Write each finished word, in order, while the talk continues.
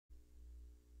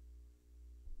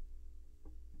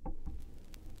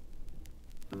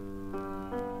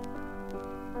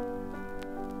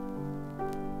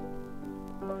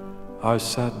I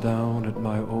sat down at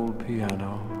my old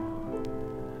piano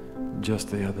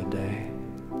just the other day.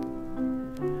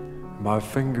 My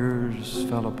fingers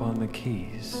fell upon the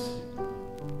keys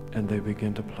and they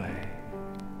began to play.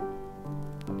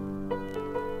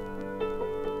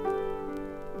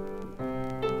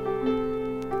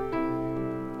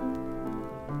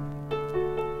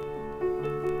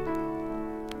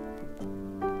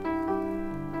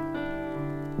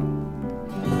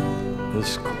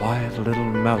 This quiet little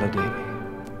melody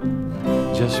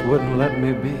just wouldn't let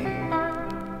me be,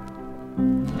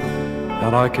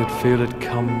 and I could feel it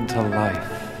come to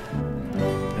life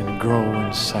and grow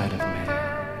inside of me.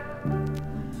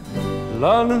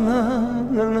 La la la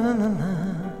la la la la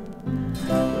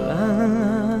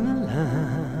la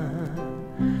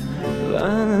la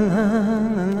la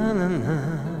la la la.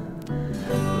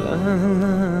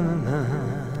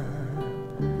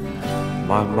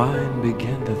 My mind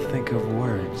began to think of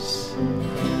words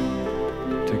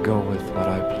to go with what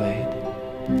I played.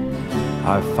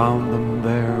 I found them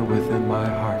there within my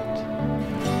heart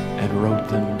and wrote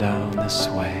them down this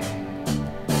way.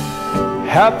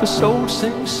 Happy souls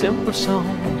sing simple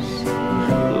songs,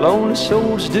 lonely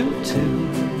souls do too.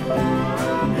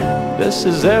 This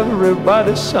is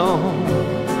everybody's song,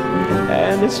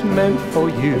 and it's meant for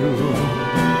you.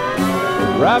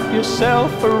 Wrap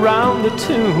yourself around the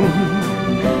tune,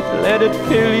 let it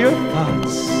fill your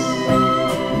thoughts.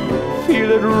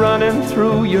 Feel it running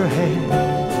through your head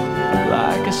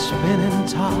like a spinning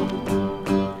top.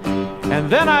 And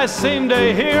then I seem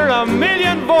to hear a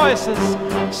million voices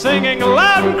singing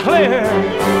loud and clear.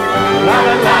 La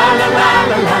la la la la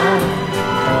la la,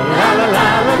 la la la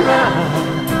la la,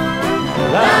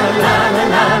 la la la la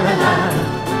la la, la la la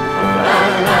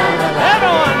la.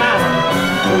 Everyone now.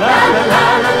 La la la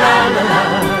la la la la,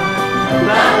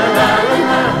 la la la la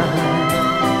la,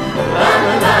 la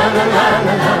la la la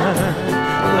la la,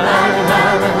 la la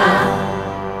la la.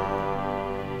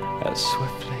 As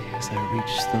swiftly as I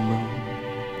reached the moon,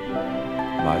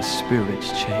 my spirits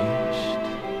changed.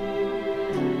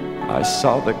 I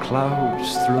saw the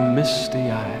clouds through misty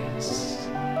eyes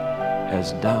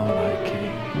as down I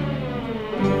came.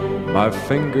 My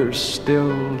fingers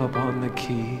still upon the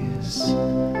keys,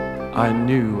 I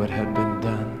knew what had been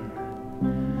done.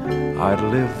 I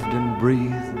lived and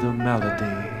breathed a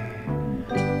melody,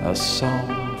 a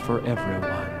song for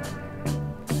everyone.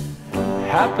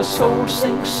 Happy souls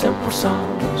sing simple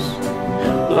songs,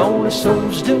 lonely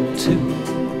souls do too.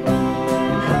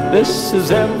 This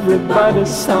is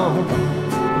everybody's song,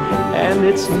 and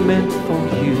it's meant for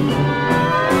you.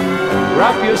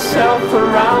 Wrap yourself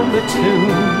around the tune,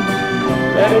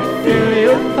 let it fill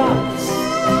your thoughts.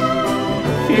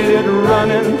 Feel it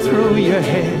running through your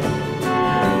head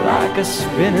like a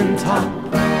spinning top.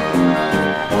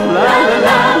 La la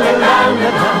la la la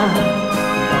la la,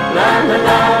 la la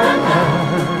la la,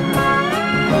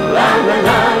 la la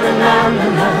la la la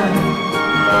la,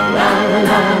 la la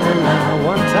la.